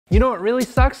You know what really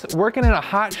sucks? Working in a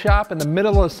hot shop in the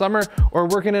middle of summer or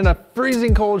working in a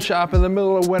freezing cold shop in the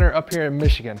middle of winter up here in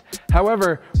Michigan.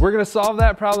 However, we're gonna solve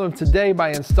that problem today by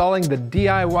installing the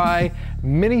DIY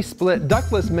mini split,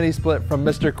 ductless mini split from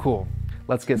Mr. Cool.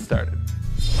 Let's get started.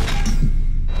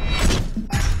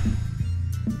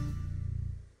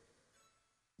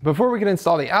 Before we could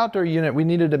install the outdoor unit, we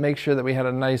needed to make sure that we had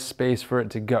a nice space for it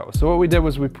to go. So what we did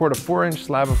was we poured a 4-inch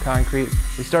slab of concrete.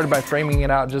 We started by framing it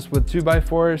out just with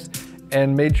 2x4s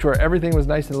and made sure everything was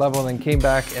nice and level, and then came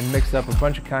back and mixed up a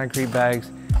bunch of concrete bags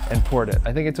and poured it.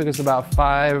 I think it took us about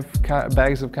 5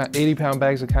 bags of 80-pound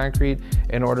bags of concrete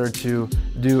in order to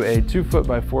do a 2-foot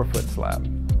by 4-foot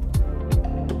slab.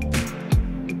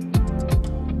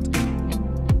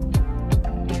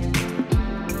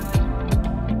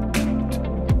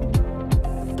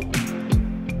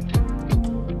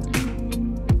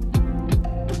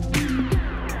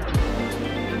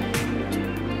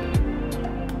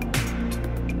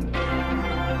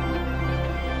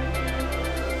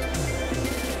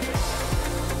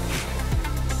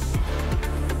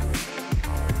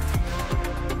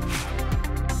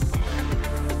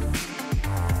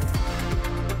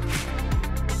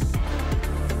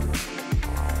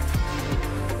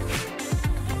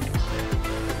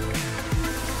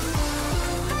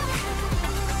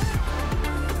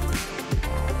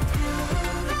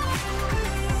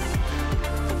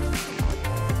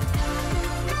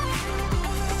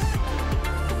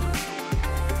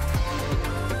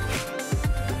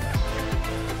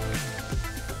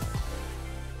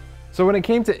 So when it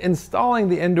came to installing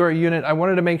the indoor unit, I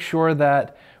wanted to make sure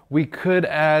that we could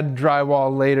add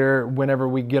drywall later whenever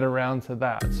we get around to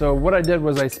that. So what I did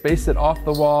was I spaced it off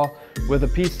the wall with a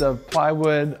piece of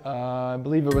plywood, I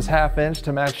believe it was 1/2 inch,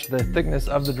 to match the thickness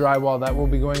of the drywall that will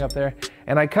be going up there.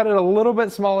 And I cut it a little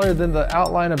bit smaller than the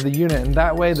outline of the unit, and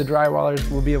that way the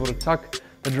drywallers will be able to tuck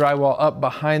the drywall up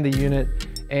behind the unit,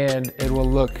 and it will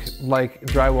look like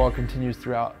drywall continues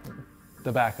throughout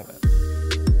the back of it.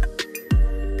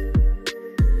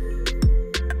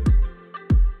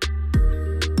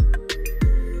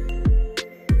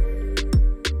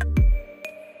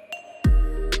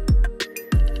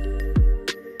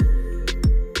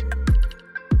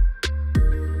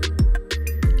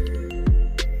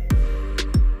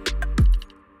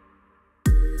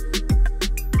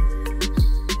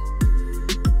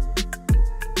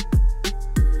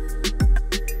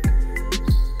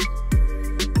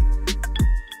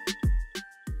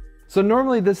 So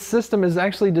normally this system is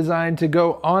actually designed to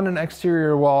go on an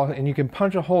exterior wall, and you can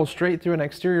punch a hole straight through an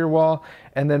exterior wall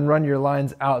and then run your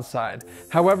lines outside.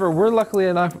 However, we're lucky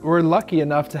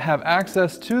enough to have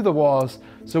access to the walls,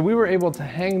 so we were able to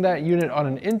hang that unit on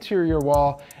an interior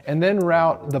wall and then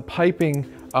route the piping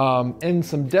in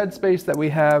some dead space that we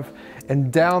have,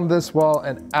 and down this wall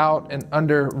and out and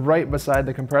under right beside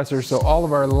the compressor, so all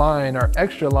of our line, our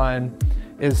extra line,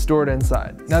 is stored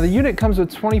inside. Now the unit comes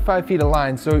with 25 feet of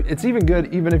line, so it's even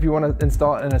good even if you want to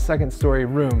install it in a 2nd story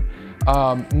room.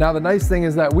 Now the nice thing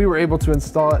is that we were able to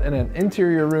install it in an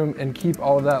interior room and keep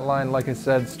all of that line, like I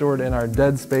said, stored in our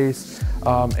dead space,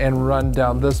 and run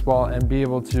down this wall and be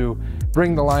able to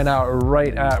bring the line out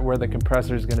right at where the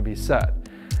compressor is going to be set.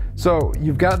 So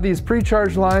you've got these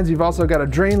pre-charged lines, you've also got a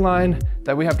drain line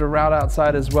that we have to route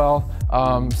outside as well.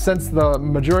 Since the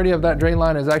majority of that drain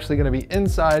line is actually going to be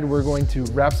inside, we're going to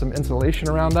wrap some insulation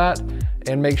around that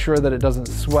and make sure that it doesn't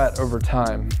sweat over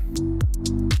time.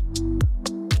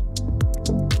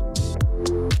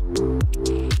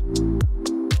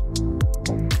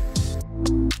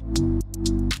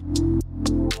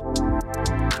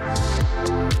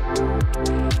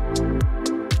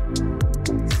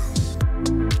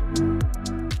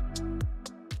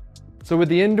 So with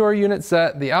the indoor unit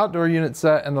set, the outdoor unit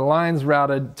set, and the lines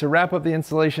routed, to wrap up the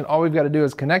installation, all we've got to do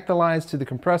is connect the lines to the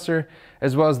compressor,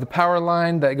 as well as the power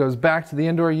line that goes back to the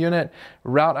indoor unit,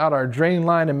 route out our drain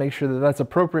line and make sure that that's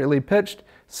appropriately pitched,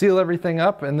 seal everything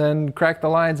up, and then crack the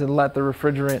lines and let the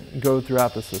refrigerant go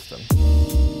throughout the system.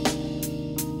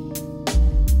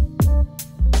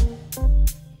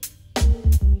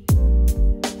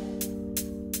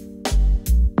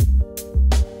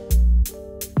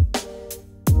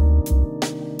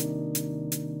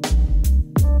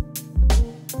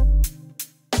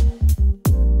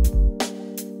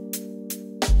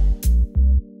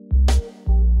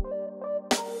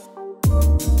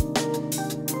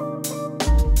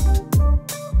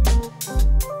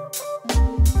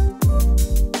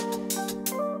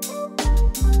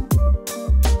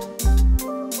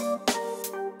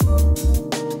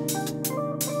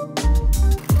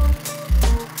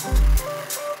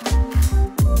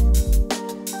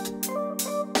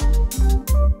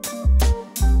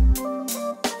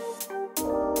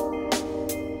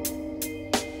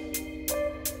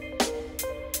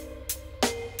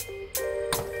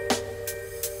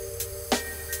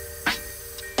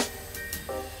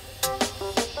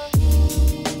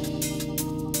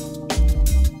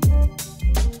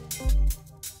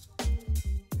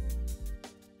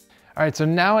 All right, so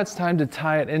now it's time to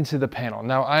tie it into the panel.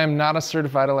 Now, I am not a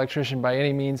certified electrician by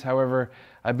any means. However,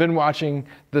 I've been watching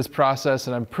this process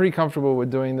and I'm pretty comfortable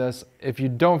with doing this. If you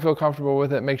don't feel comfortable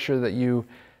with it, make sure that you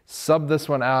sub this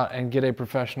one out and get a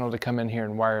professional to come in here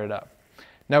and wire it up.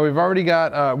 Now we've already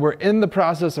got, we're in the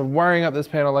process of wiring up this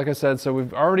panel, like I said, so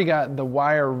we've already got the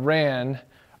wire ran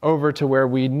over to where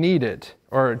we need it,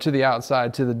 or to the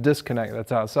outside, to the disconnect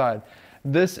that's outside.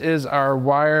 This is our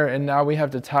wire, and now we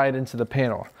have to tie it into the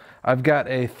panel. I've got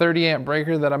a 30 amp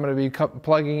breaker that I'm going to be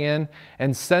plugging in,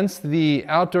 and since the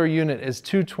outdoor unit is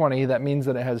 220, that means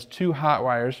that it has two hot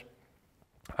wires,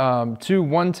 two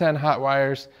 110 hot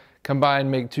wires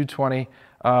combined make 220.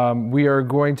 We are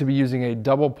going to be using a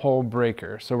double pole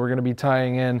breaker. So we're going to be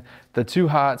tying in the two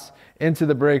hots into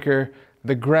the breaker,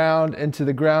 the ground into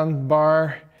the ground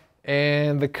bar,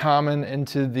 and the common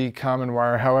into the common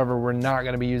wire. However, we're not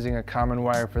going to be using a common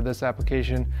wire for this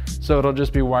application, so it'll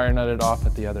just be wire nutted off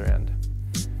at the other end.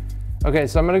 Okay,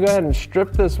 so I'm going to go ahead and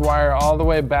strip this wire all the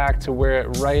way back to where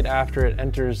it, right after it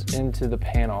enters into the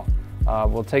panel.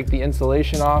 We'll take the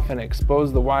insulation off and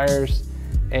expose the wires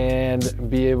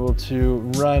and be able to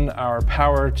run our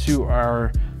power to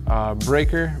our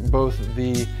breaker.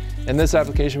 In this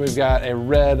application, we've got a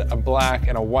red, a black,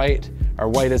 and a white. Our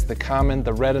white is the common,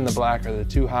 the red and the black are the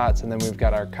two hots, and then we've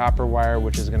got our copper wire,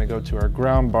 which is gonna go to our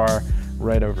ground bar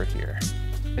right over here.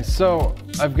 And so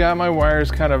I've got my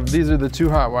wires these are the two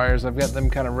hot wires. I've got them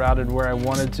kind of routed where I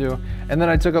wanted to. And then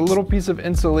I took a little piece of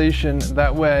insulation.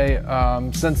 That way,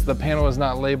 since the panel is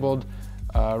not labeled,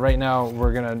 right now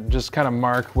we're gonna just kind of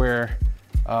mark where,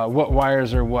 what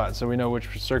wires are what, so we know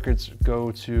which circuits go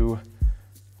to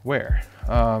where.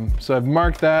 So I've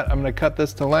marked that. I'm gonna cut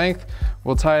this to length.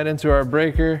 We'll tie it into our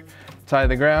breaker, tie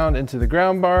the ground into the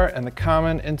ground bar, and the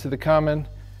common into the common,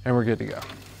 and we're good to go.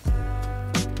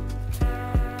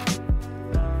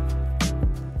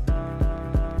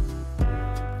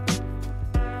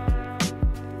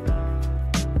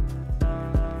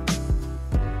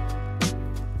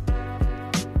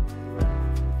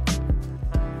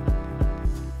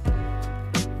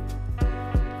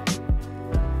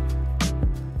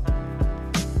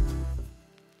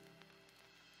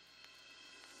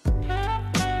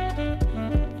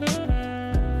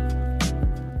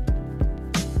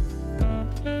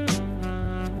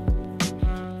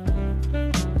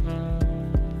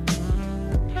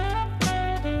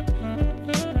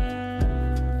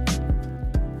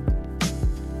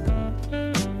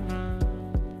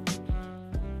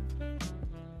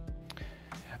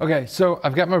 Okay, so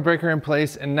I've got my breaker in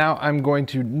place, and now I'm going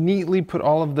to neatly put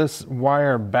all of this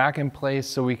wire back in place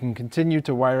so we can continue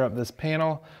to wire up this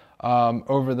panel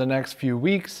over the next few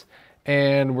weeks.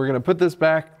 And we're gonna put this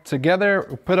back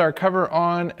together, put our cover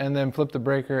on, and then flip the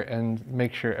breaker and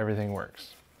make sure everything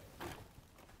works.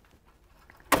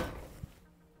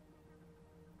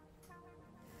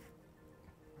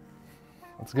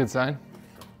 That's a good sign.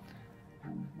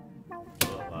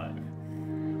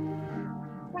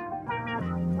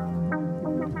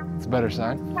 It's a better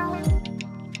sign.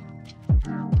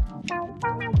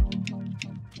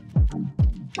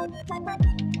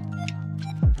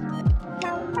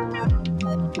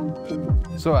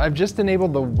 So I've just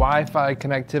enabled the Wi-Fi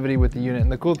connectivity with the unit,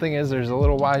 and the cool thing is there's a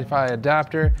little Wi-Fi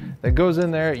adapter that goes in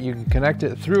there. You can connect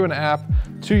it through an app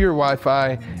to your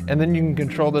Wi-Fi, and then you can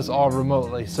control this all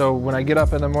remotely. So when I get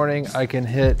up in the morning, I can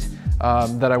hit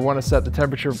that I want to set the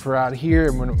temperature for out here,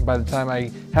 and by the time I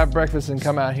have breakfast and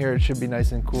come out here, it should be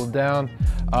nice and cooled down.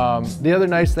 The other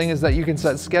nice thing is that you can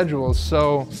set schedules.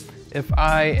 So if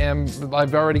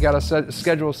I've already got a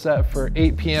schedule set for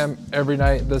 8 p.m. every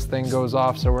night, this thing goes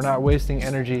off, so we're not wasting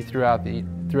energy throughout the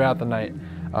night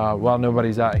while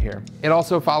nobody's out here. It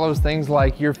also follows things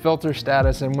like your filter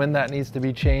status and when that needs to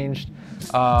be changed.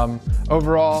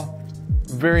 Overall,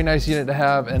 very nice unit to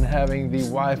have, and having the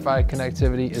Wi-Fi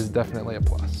connectivity is definitely a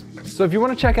plus. So if you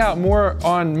want to check out more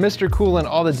on Mr. Cool and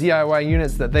all the DIY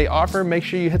units that they offer, make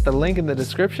sure you hit the link in the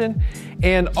description.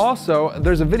 And also,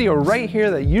 there's a video right here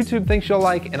that YouTube thinks you'll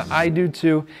like, and I do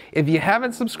too. If you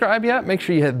haven't subscribed yet, make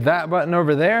sure you hit that button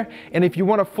over there. And if you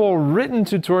want a full written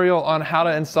tutorial on how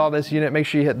to install this unit, make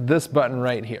sure you hit this button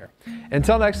right here.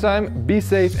 Until next time, be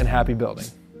safe and happy building.